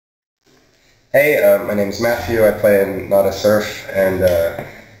Hey, my name is Matthew. I play in Not a Surf, and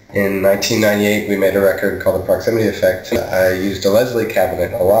in 1998 we made a record called The Proximity Effect. I used a Leslie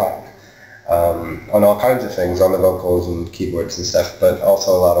cabinet a lot on all kinds of things, on the vocals and keyboards and stuff, but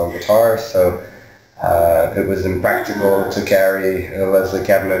also a lot on guitar, so it was impractical to carry a Leslie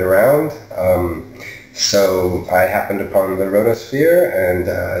cabinet around. So I happened upon the Rotosphere, and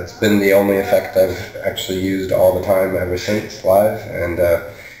it's been the only effect I've actually used all the time ever since live, and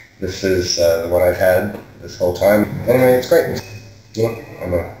this is the one I've had this whole time. Anyway, it's great. You know,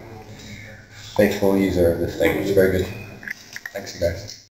 I'm a faithful user of this thing. It's very good. Thanks, you guys.